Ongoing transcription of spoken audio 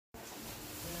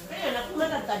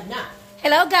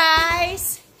Hello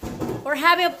guys! We're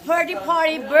having a birthday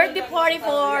party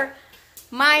for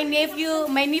my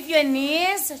nephew and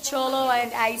niece, Cholo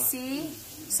and Izzy.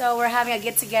 So we're having a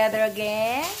get together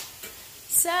again.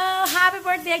 So happy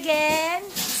birthday again!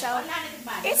 So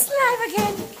it's live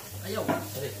again.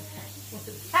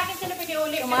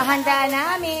 Yung mga handa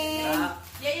namin.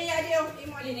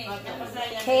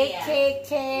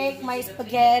 Cake, may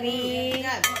spaghetti.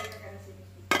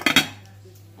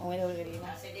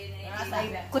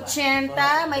 May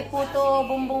kutsenta, may puto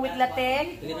bumbong with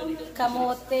latek,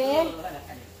 kamote,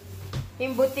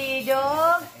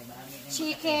 embutido,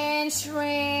 chicken,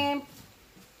 shrimp,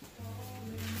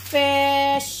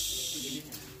 fish,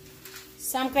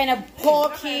 some kind of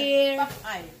pork here,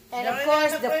 and of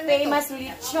course the famous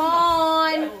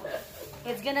lechon.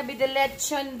 It's gonna be the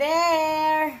lechon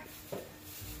there.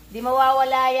 Di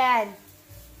mawawala yan.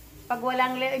 Pag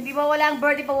walang, hindi ba walang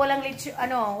birthday pag walang lechon,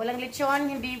 walang lechon,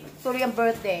 hindi tuloy ang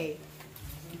birthday.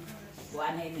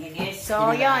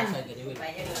 So, yon.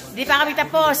 Hindi pa kami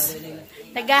tapos.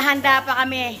 Naghahanda pa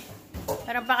kami.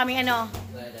 Meron pa kami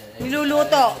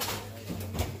niluluto.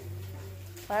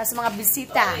 Para sa mga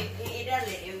bisita.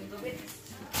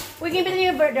 Uy, gimbit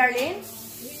niyo yung bird, darling?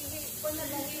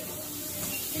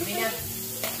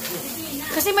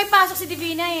 Kasi may pasok si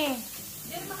Divina eh.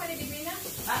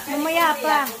 Mamaya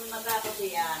pa.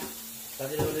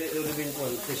 Tadi udah bin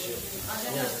pun tissue.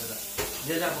 Ya.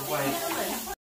 Dia dah pakai.